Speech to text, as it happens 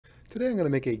Today I'm going to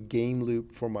make a game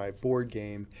loop for my board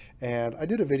game, and I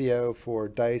did a video for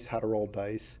dice, how to roll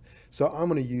dice. So I'm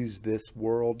going to use this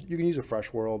world. You can use a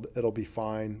fresh world, it'll be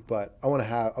fine, but I want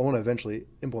to eventually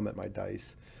implement my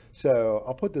dice. So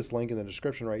I'll put this link in the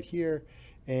description right here,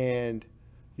 and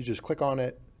you just click on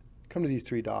it, come to these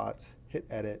three dots, hit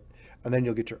edit, and then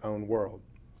you'll get your own world.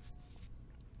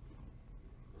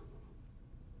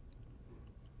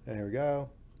 And here we go.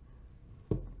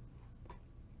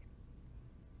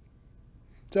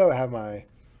 So I have my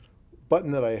button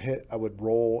that I hit, I would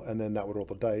roll, and then that would roll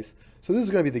the dice. So this is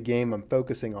going to be the game I'm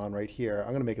focusing on right here. I'm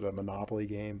going to make it a Monopoly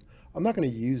game. I'm not going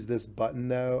to use this button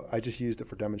though. I just used it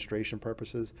for demonstration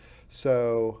purposes.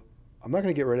 So I'm not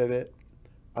going to get rid of it.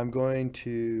 I'm going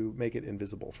to make it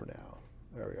invisible for now.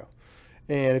 There we go.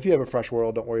 And if you have a fresh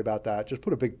world, don't worry about that. Just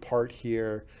put a big part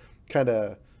here, kind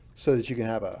of so that you can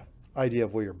have an idea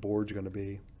of where your board's going to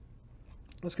be.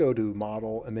 Let's go to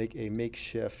model and make a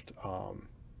makeshift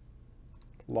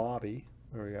lobby.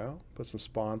 There we go. Put some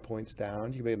spawn points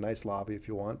down. You can make a nice lobby if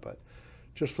you want, but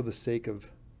just for the sake of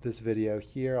this video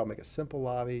here, I'll make a simple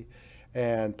lobby,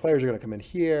 and players are going to come in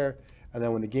here, and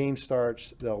then when the game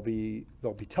starts, they'll be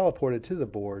teleported to the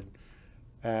board,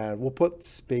 and we'll put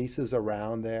spaces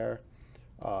around there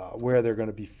where they're going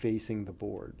to be facing the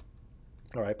board.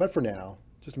 All right, but for now,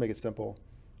 just to make it simple,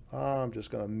 I'm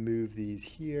just going to move these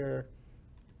here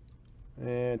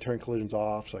and turn collisions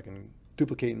off so I can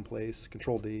duplicate in place.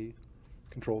 Control D,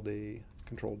 Control D,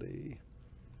 Control D,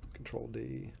 Control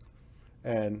D,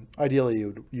 and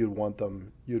ideally you'd want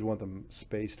them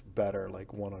spaced better,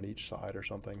 like one on each side or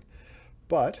something.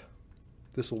 But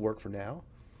this will work for now.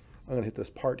 I'm going to hit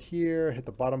this part here, hit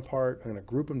the bottom part. I'm going to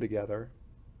group them together,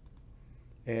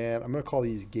 and I'm going to call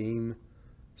these game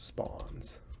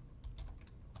spawns.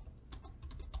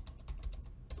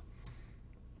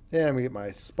 And I'm going to get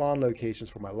my spawn locations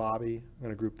for my lobby. I'm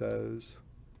going to group those.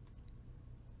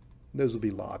 Those will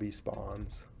be lobby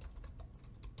spawns.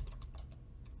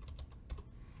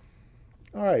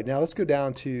 All right, now let's go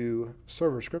down to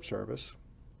server script service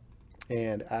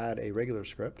and add a regular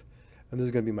script. And this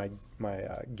is going to be my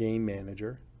game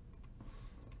manager.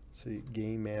 See,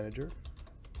 game manager.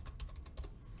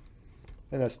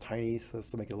 And that's tiny, so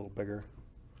let's make it a little bigger.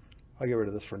 I'll get rid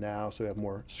of this for now so we have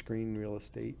more screen real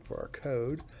estate for our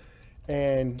code.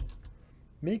 And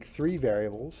make 3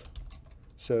 variables.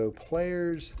 So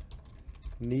players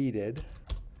needed,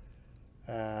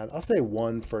 and I'll say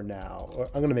 1 for now. Or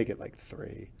I'm going to make it like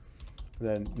 3. And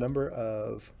then number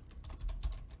of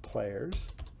players,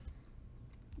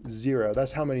 0.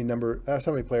 That's how many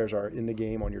players are in the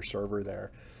game on your server there.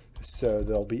 So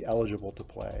they'll be eligible to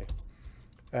play.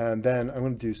 And then I'm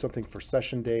going to do something for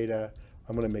session data.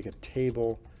 I'm going to make a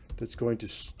table that's going to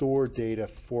store data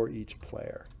for each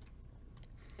player.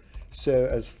 So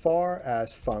as far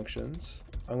as functions,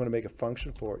 I'm going to make a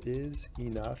function for is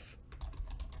enough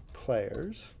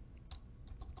players.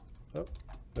 Oh,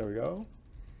 there we go.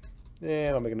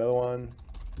 And I'll make another one,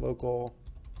 local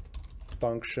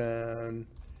function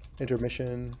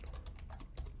intermission.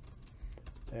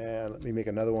 And let me make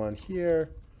another one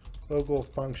here, local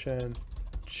function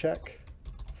check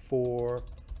for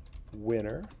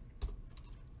winner.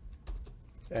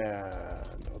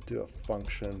 And I'll do a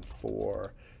function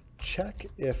for check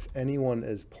if anyone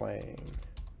is playing,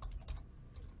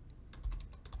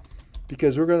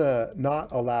 because we're going to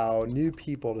not allow new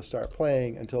people to start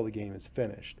playing until the game is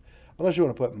finished, unless you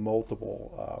want to put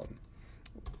multiple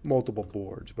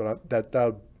boards, but that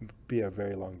would be a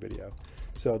very long video.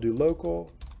 So I'll do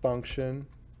local function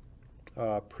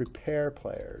prepare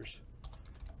players,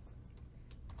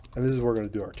 and this is where we're going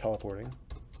to do our teleporting.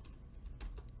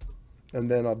 And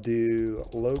then I'll do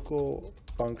local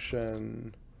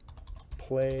function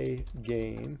play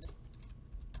game.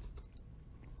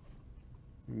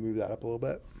 Move that up a little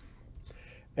bit.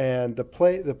 And the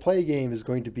play game is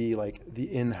going to be like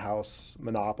the in-house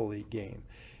Monopoly game.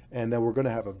 And then we're going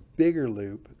to have a bigger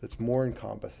loop that's more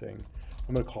encompassing.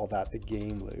 I'm going to call that the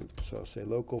game loop. So I'll say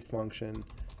local function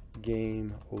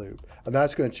game loop. And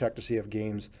that's going to check to see if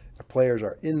players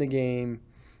are in the game.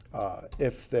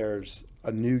 If there's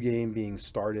a new game being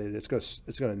started, it's going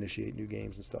to initiate new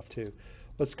games and stuff too.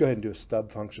 Let's go ahead and do a stub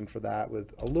function for that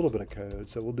with a little bit of code.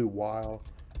 So we'll do while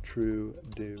true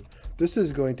do. This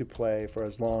is going to play for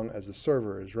as long as the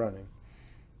server is running.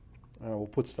 We'll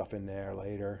put stuff in there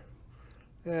later.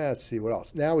 Let's see what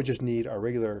else. Now we just need our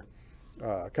regular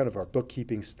kind of our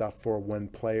bookkeeping stuff for when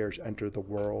players enter the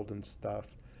world and stuff.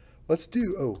 Let's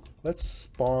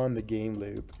spawn the game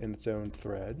loop in its own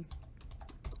thread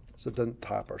so it doesn't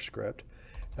top our script.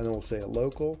 And then we'll say a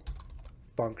local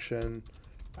function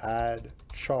add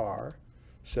char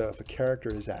So if a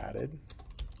character is added,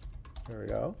 there we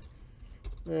go.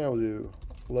 And we'll do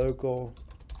local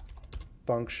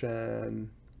function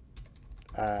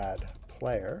add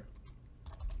player.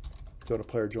 So when a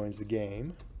player joins the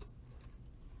game,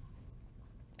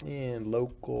 and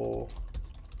local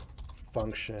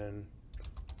function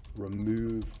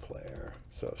remove player.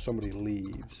 So if somebody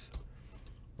leaves,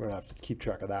 we're gonna have to keep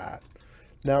track of that.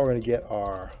 Now we're gonna get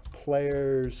our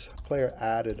player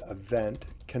added event,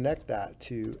 connect that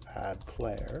to add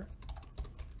player,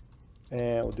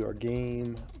 and we'll do our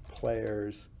game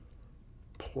players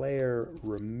player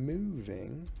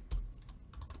removing,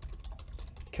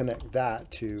 connect that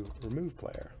to remove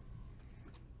player.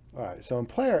 All right, so in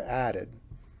player added,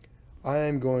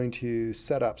 I'm going to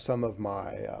set up some of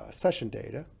my session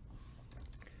data,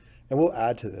 and we'll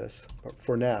add to this. But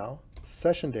for now,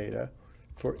 session data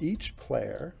for each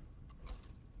player,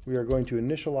 we are going to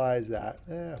initialize that,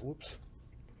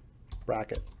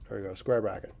 bracket, there we go, square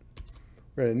bracket.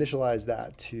 We're going to initialize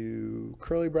that to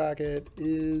curly bracket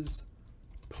is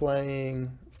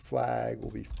playing, flag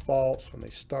will be false when they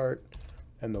start,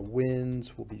 and the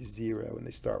wins will be 0 when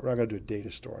they start. We're not going to do a data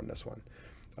store on this one,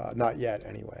 not yet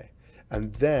anyway.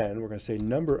 And then we're going to say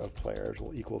number of players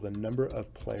will equal the number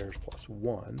of players plus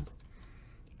 1.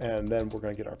 And then we're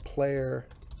going to get our player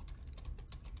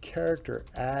character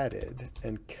added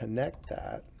and connect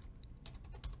that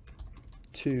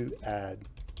to add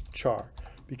char.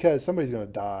 Because somebody's going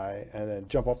to die and then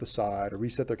jump off the side or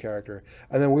reset their character.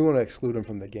 And then we want to exclude them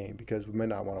from the game because we may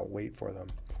not want to wait for them.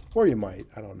 Or you might,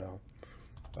 I don't know.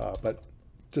 But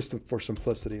just for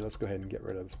simplicity, let's go ahead and get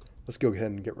rid of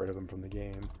them from the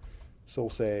game. So we'll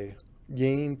say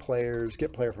gain players,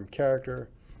 get player from character.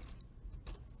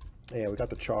 And we got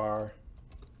the char.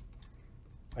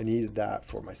 I needed that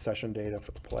for my session data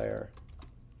for the player.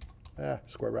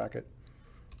 Square bracket.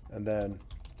 And then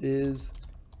is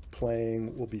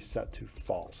playing will be set to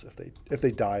false if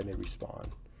they die and they respawn.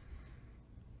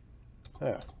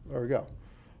 There we go.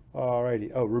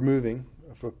 Alrighty. Oh, removing.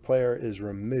 If a player is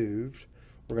removed,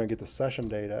 we're going to get the session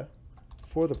data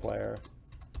for the player,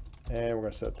 and we're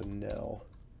going to set it to nil.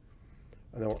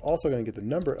 And then we're also going to get the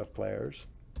number of players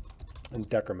and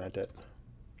decrement it.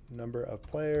 Number of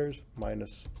players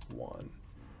minus 1.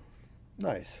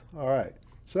 Nice. All right.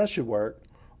 So that should work.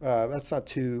 That's not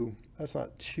too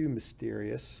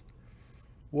mysterious.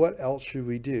 What else should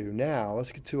we do? Now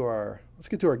let's get to our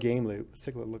game loop. Let's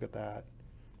take a look at that.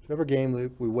 So we have our game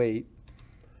loop. We wait,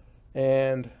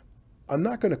 and I'm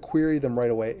not going to query them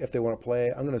right away if they want to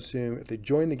play. I'm going to assume if they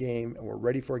join the game and we're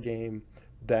ready for a game,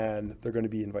 then they're going to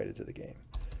be invited to the game.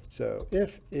 So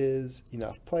if is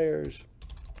enough players,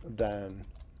 then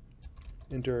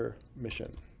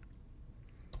intermission,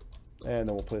 and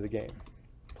then we'll play the game.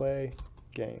 Play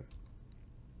game.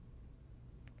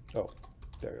 Oh,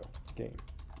 there you go. Game.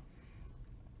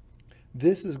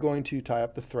 This is going to tie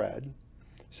up the thread.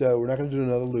 So we're not going to do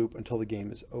another loop until the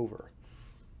game is over.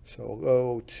 So we'll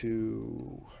go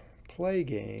to play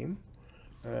game,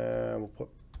 and we'll put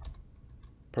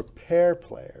prepare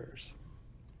players.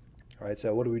 All right,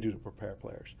 so what do we do to prepare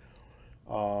players?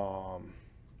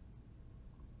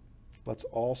 Let's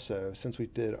also, since we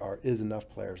did our is enough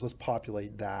players, let's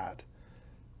populate that.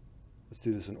 Let's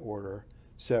do this in order.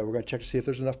 So we're going to check to see if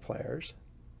there's enough players.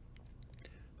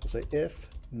 We'll say if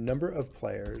number of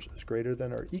players is greater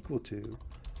than or equal to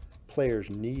players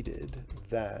needed,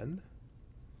 then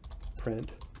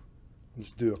print,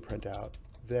 let's do a print out.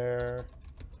 There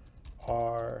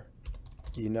are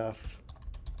enough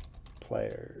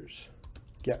players.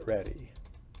 Get ready.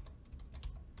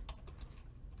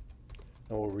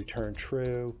 And we'll return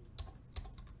true.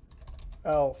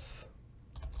 Else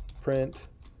print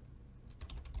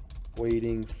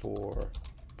waiting for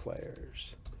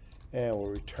players. And we'll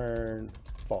return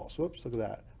false. Whoops, look at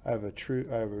that. I have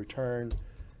a return,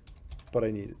 but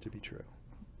I need it to be true.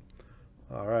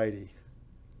 Alrighty.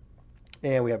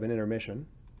 And we have an intermission.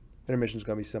 Intermission is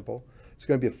going to be simple. It's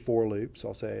going to be a for loop. So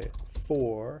I'll say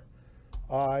for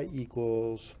I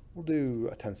equals, we'll do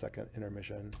a 10-second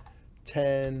intermission,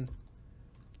 10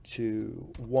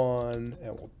 to 1,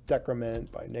 and we'll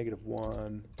decrement by -1.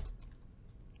 And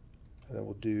then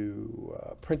we'll do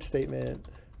a print statement,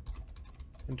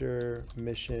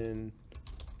 intermission,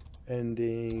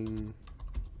 ending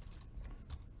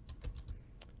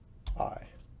I.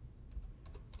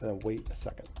 And then wait a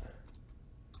second.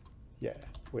 Yeah,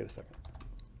 wait a second.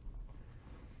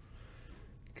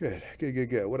 Good, good, good,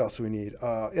 good. What else do we need?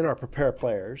 In our prepare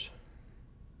players,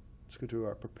 let's go to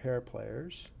our prepare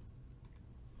players.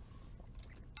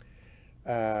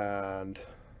 And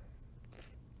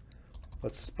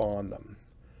let's spawn them.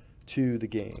 to the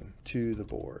game, to the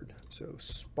board. So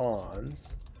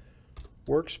spawns,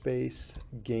 workspace,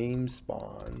 game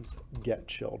spawns, get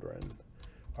children.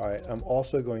 All right, I'm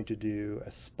also going to do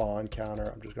a spawn counter.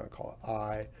 I'm just going to call it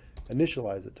I,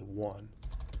 initialize it to 1.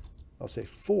 I'll say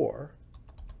for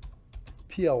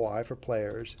PLY for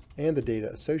players and the data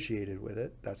associated with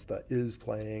it. That's the is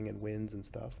playing and wins and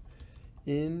stuff.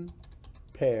 In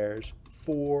pairs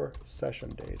for session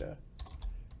data.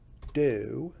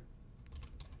 Do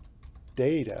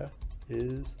data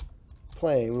is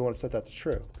playing. We want to set that to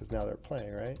true because now they're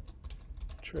playing, right?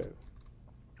 True.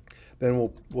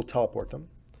 Then we'll teleport them.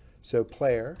 So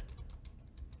player,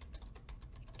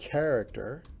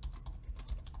 character,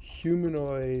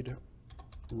 humanoid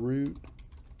root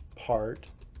part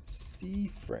C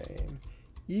frame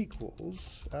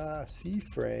equals C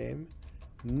frame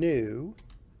new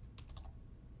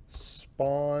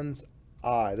spawns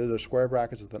I. Those are square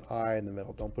brackets with an I in the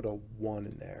middle. Don't put a 1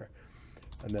 in there.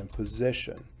 And then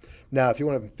position. Now, if you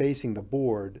want them facing the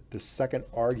board, the second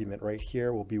argument right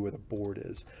here will be where the board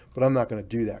is. But I'm not going to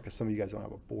do that because some of you guys don't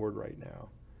have a board right now.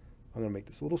 I'm going to make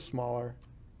this a little smaller.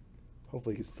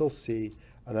 Hopefully you can still see.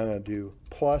 And then I'm going to do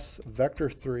plus vector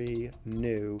 3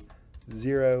 new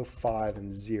 0, 5,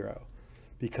 and 0.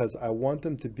 Because I want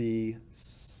them to be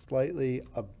slightly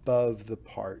above the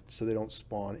part so they don't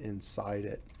spawn inside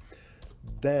it.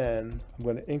 Then I'm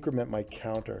going to increment my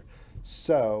counter.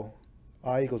 So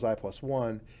I equals I plus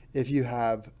 1. If you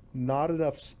have not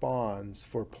enough spawns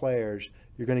for players,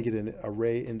 you're going to get an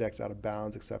array index out of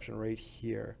bounds exception right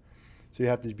here. So you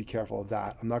have to be careful of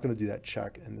that. I'm not going to do that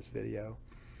check in this video.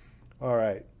 All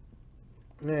right.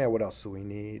 Yeah, what else do we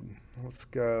need? Let's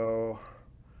go.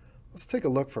 Let's take a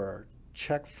look for our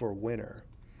check for winner.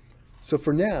 So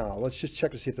for now, let's just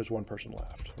check to see if there's one person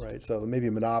left, right? So maybe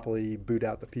Monopoly, boot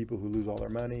out the people who lose all their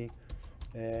money,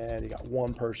 and you got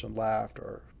one person left,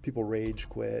 or people rage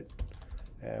quit,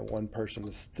 and one person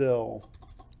is still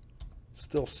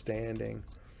standing.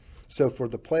 So for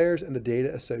the players and the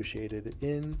data associated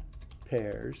in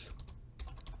pairs,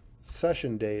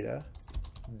 session data,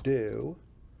 do,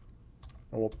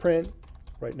 and we'll print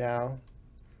right now.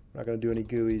 I'm not going to do any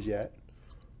GUIs yet.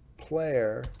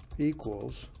 Player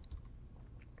equals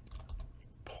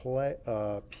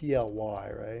PLY,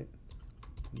 right?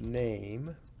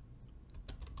 Name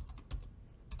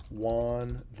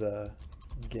won the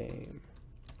game.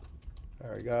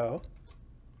 There we go.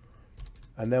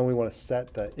 And then we want to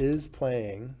set the is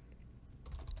playing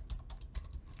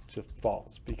to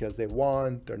false because they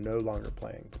won, they're no longer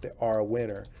playing, but they are a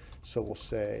winner. So we'll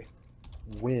say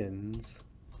wins.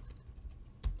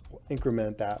 We'll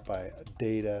increment that by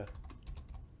data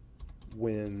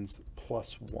wins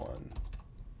plus 1.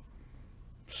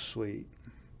 Sweet.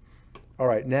 All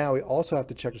right, now we also have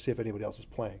to check to see if anybody else is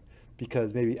playing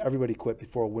because maybe everybody quit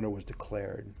before a winner was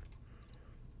declared.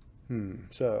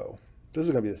 So this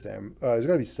is going to be the same. It's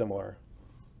going to be similar.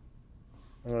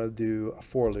 I'm going to do a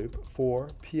for loop for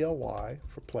PLY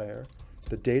for player,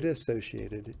 the data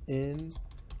associated in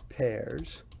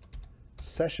pairs,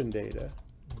 session data,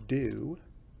 do,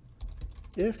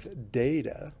 if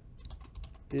data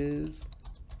is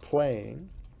playing,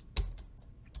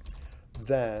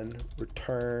 then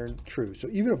return true. So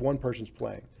even if one person's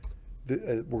playing,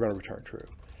 we're going to return true.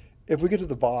 If we get to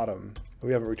the bottom and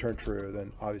we haven't returned true,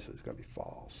 then obviously it's going to be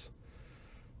false.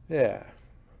 Yeah.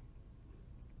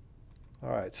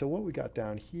 All right, so what we got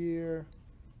down here,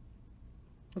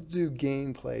 let's do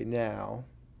gameplay now.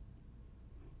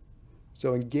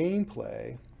 So in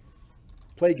gameplay,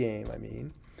 play game, I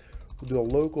mean, we'll do a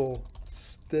local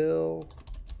still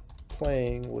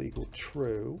playing will equal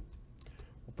true.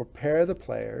 We'll prepare the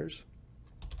players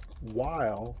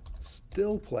while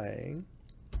still playing,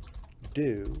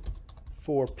 do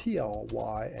for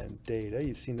PLY and data.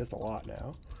 You've seen this a lot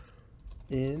now.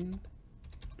 In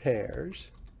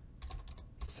pairs,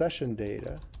 session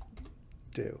data,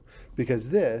 do. Because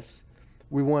this,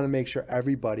 we want to make sure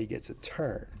everybody gets a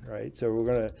turn, right? So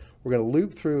we're gonna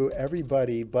loop through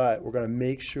everybody, but we're gonna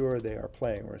make sure they are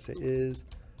playing. We're gonna say is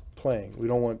playing. We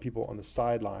don't want people on the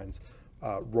sidelines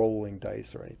rolling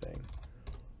dice or anything.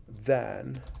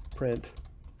 Then print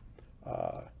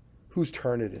whose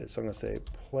turn it is. So I'm gonna say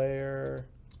player,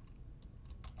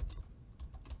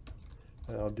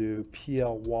 and I'll do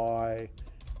PLY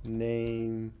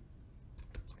name.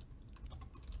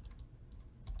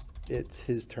 It's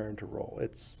his turn to roll.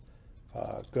 It's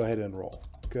go ahead and roll.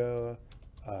 Go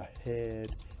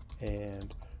ahead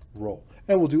and roll.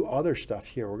 And we'll do other stuff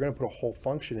here. We're going to put a whole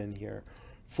function in here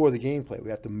for the gameplay. We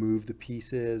have to move the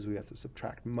pieces. We have to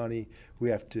subtract money. We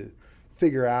have to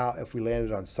figure out if we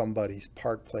landed on somebody's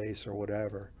park place or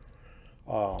whatever.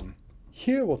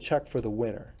 Here we'll check for the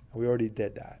winner. We already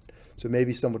did that. So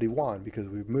maybe somebody won because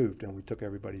we've moved and we took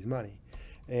everybody's money.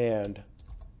 And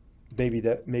maybe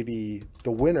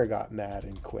the winner got mad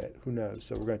and quit. Who knows?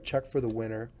 So we're going to check for the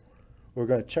winner. We're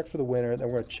going to check for the winner, then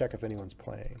we're going to check if anyone's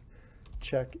playing.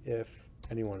 Check if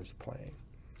anyone is playing.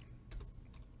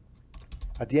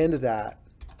 At the end of that,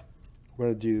 we're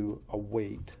going to do a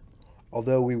wait.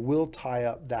 Although we will tie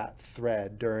up that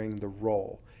thread during the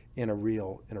roll in a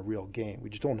real game. We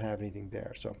just don't have anything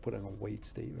there, so I'm putting a wait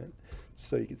statement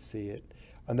so you can see it.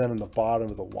 And then on the bottom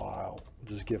of the while,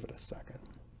 we'll just give it a second.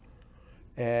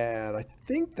 And I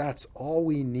think that's all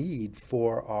we need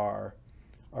for our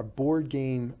board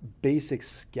game basic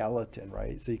skeleton,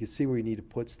 right? So you can see where you need to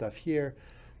put stuff here.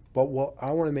 But what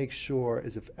I want to make sure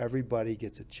is if everybody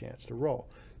gets a chance to roll.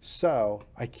 So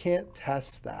I can't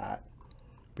test that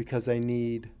because I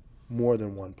need more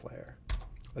than one player.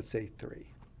 Let's say 3.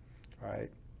 All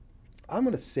right. I'm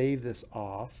going to save this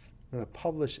off. I'm going to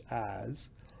publish as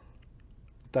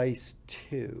dice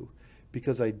 2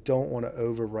 because I don't want to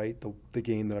overwrite the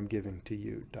game that I'm giving to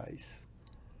you, dice.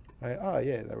 Right? Oh,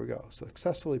 yeah, there we go.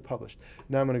 Successfully published.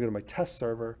 Now I'm going to go to my test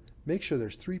server, make sure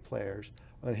there's 3 players.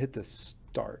 I'm going to hit this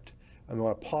start. I'm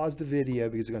going to pause the video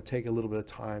because it's going to take a little bit of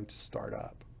time to start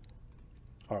up.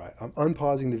 All right, I'm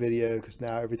unpausing the video because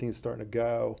now everything's starting to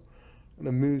go. I'm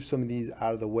going to move some of these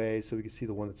out of the way so we can see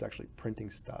the one that's actually printing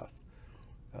stuff.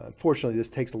 Unfortunately, this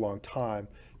takes a long time.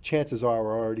 Chances are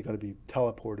we're already going to be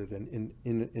teleported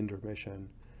in intermission.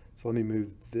 So let me move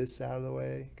this out of the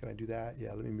way. Can I do that?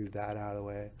 Yeah, let me move that out of the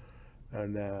way.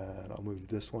 And then I'll move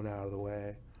this one out of the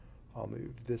way. I'll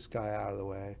move this guy out of the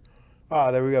way.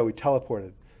 Ah, there we go. We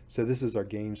teleported. So this is our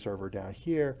game server down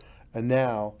here. And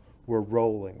now we're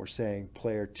rolling. We're saying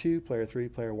player 2, player 3,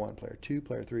 player 1, player 2,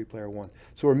 player 3, player 1.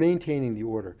 So we're maintaining the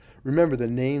order. Remember, the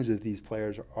names of these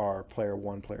players are player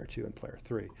 1, player 2, and player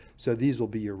 3. So these will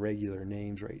be your regular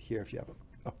names right here if you have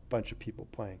a bunch of people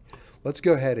playing. Let's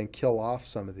go ahead and kill off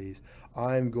some of these.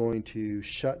 I'm going to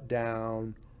shut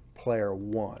down player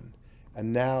 1.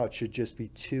 And now it should just be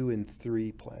 2 and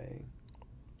 3 playing.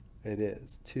 It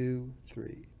is 2,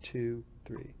 3, 2,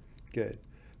 3. Good.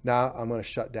 Now I'm going to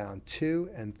shut down 2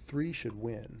 and 3 should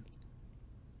win.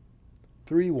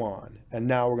 3 won. And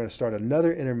now we're going to start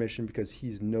another intermission because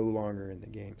he's no longer in the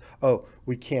game. Oh,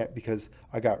 we can't because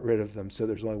I got rid of them. So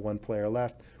there's only 1 player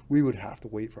left. We would have to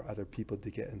wait for other people to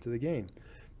get into the game.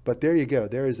 But there you go.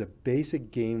 There is a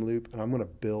basic game loop and I'm going to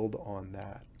build on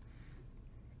that.